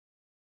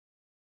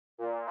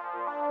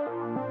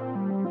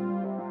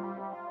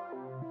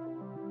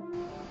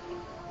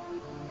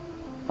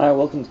Hi,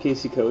 welcome to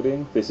KC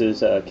Coding. This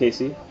is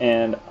Casey,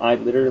 and I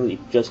literally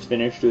just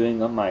finished doing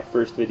my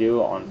first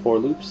video on for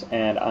loops,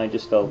 and I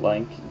just felt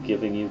like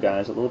giving you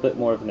guys a little bit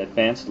more of an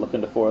advanced look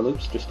into for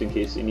loops, just in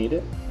case you need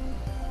it.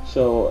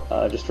 So,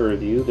 just to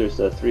review, there's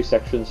the three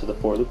sections of the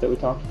for loop that we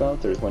talked about.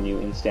 There's when you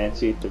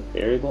instantiate the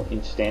variable,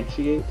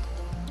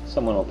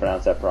 someone will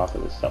pronounce that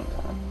properly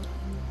sometime.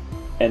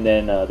 And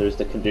then there's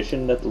the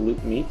condition that the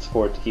loop meets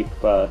for it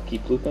to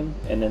keep looping,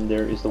 and then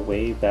there is the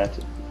way that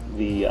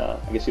the, I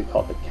guess you'd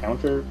call it the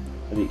counter,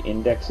 the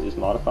index is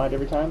modified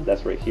every time.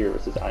 That's right here where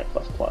it says I++.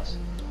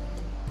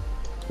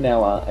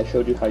 Now, I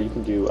showed you how you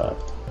can do I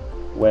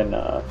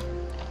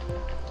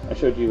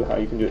showed you how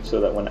you can do it so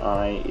that when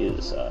I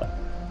is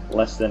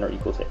less than or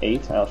equal to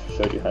 8, I also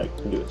showed you how you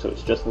can do it so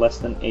it's just less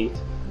than 8,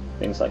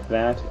 things like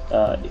that.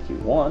 If you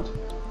want,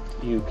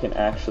 you can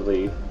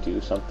actually do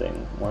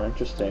something more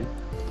interesting.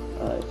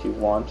 If you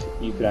want,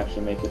 you could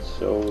actually make it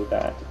so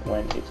that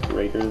when it's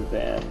greater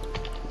than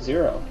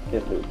 0,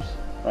 it loops,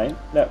 right?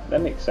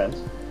 That makes sense.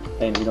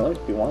 And you know what,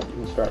 if you want, you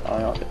can start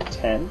I off at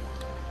 10,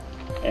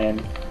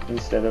 and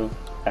instead of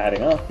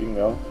adding up, you can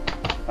go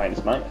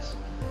minus minus.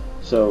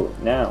 So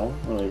now,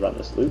 when we run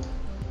this loop,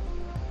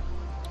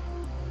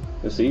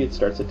 you'll see it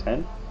starts at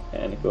 10,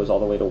 and it goes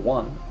all the way to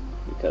 1,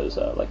 because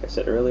like I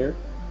said earlier,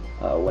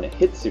 when it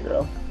hits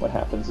 0, what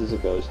happens is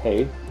it goes,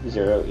 hey,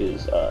 0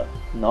 is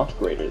not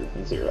greater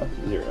than 0,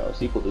 0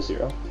 is equal to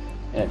 0,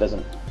 and it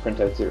doesn't print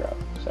out 0,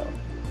 so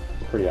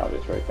it's pretty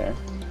obvious right there.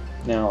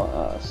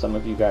 Now, some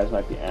of you guys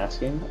might be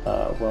asking,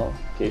 well,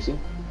 Casey,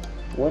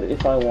 what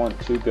if I want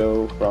to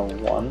go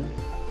from 1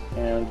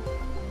 and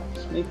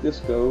just make this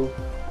go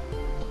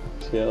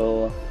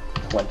till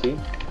 20,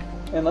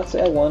 and let's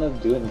say I want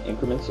to do it in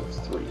increments of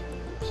 3.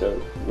 So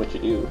what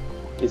you do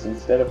is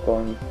instead of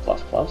going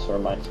plus plus or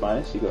minus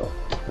minus, you go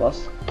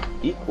plus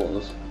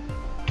equals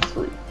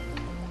 3.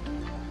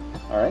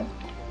 Alright?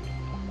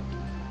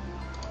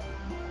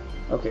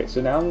 Okay,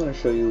 so now I'm going to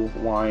show you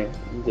why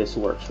this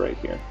works right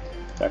here.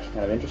 It's actually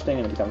kind of interesting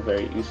and it becomes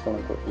very useful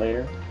in code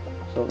later.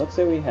 So let's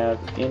say we have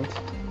int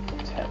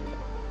temp,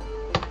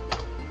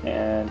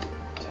 and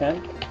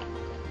temp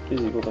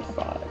is equal to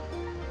 5.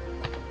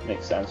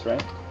 Makes sense,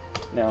 right?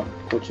 Now,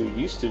 what you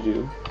used to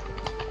do,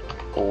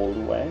 old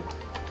way,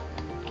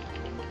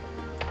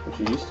 what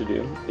you used to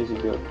do is you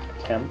go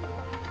temp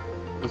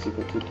is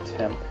equal to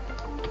temp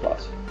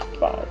plus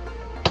 5.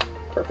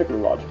 Perfectly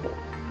logical.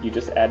 You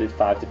just added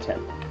 5 to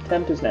temp.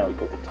 Temp is now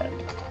equal to 10.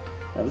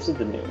 Now this is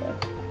the new one.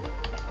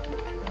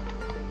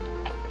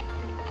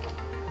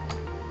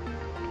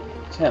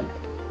 Temp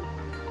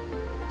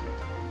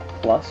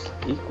plus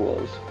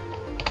equals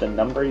the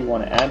number you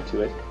want to add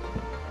to it,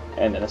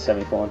 and then a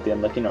semicolon at the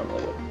end like you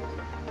normally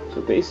would.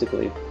 So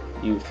basically,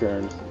 you've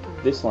turned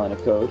this line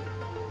of code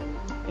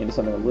into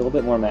something a little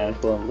bit more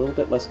manageable and a little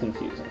bit less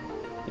confusing.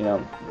 You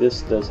know,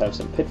 this does have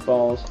some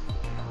pitfalls.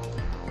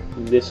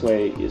 This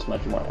way is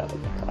much more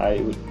elegant. I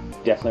would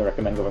definitely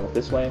recommend going with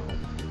this way.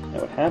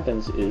 And what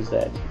happens is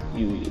that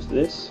you use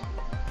this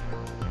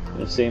in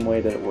the same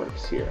way that it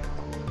works here.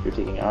 You're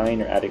taking I and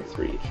you're adding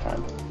 3 each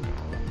time.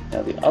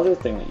 Now the other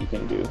thing that you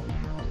can do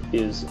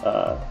is,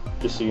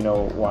 just so you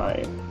know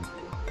why,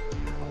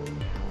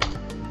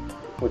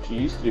 what you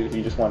used to do if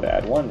you just wanted to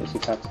add 1 is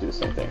you'd have to do the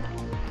same thing.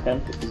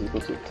 Temp is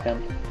equal to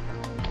temp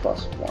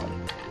plus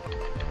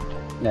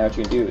 1. Now what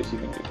you can do is you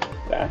can do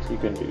that. You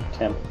can do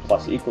temp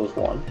plus equals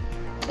 1,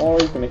 or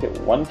you can make it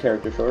 1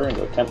 character shorter and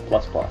go temp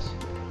plus plus.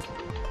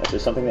 That's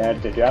just something they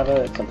added to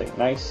Java. It's something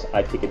nice.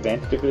 I'd take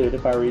advantage of it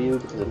if I were you,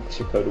 because it makes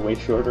your code way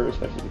shorter,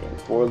 especially if you're doing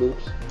for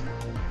loops.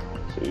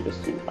 So you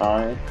just do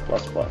I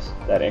plus plus.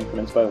 That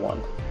increments by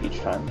 1 each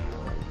time.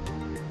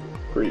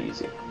 Pretty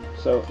easy.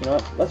 So, you know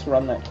what? Let's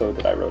run that code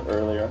that I wrote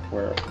earlier,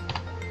 where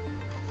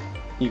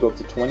you go up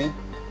to 20,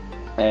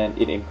 and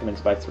it increments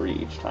by 3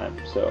 each time.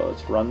 So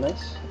let's run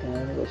this,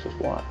 and let's just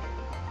watch.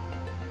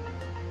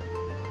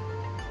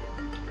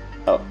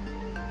 Oh.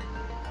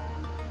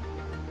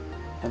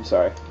 I'm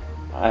sorry.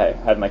 I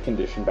had my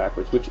condition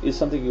backwards, which is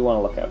something you want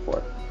to look out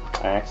for.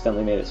 I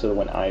accidentally made it so that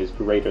when I is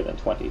greater than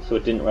 20, so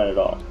it didn't run at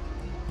all.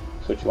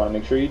 So what you want to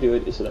make sure you do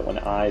it is so that when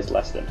I is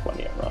less than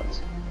 20, it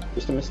runs.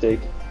 Just a mistake.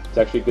 It's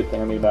actually a good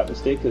thing I made that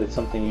mistake, because it's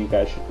something you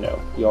guys should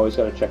know. You always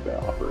got to check the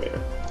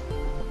operator.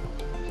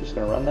 So just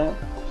going to run that.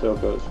 So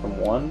it goes from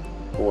 1,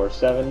 4,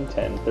 7,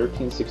 10,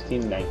 13,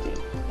 16, 19.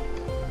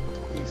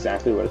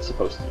 Exactly what it's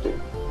supposed to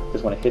do.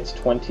 Because when it hits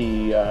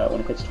 20, when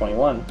it hits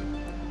 21,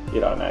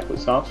 it automatically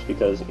stops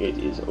because it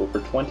is over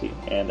 20,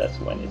 and that's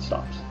when it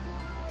stops.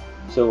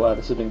 So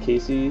this has been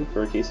Casey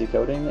for KC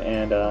Coding,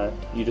 and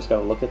you just got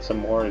to look at some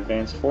more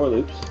advanced for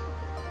loops,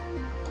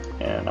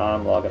 and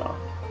I'm logging off.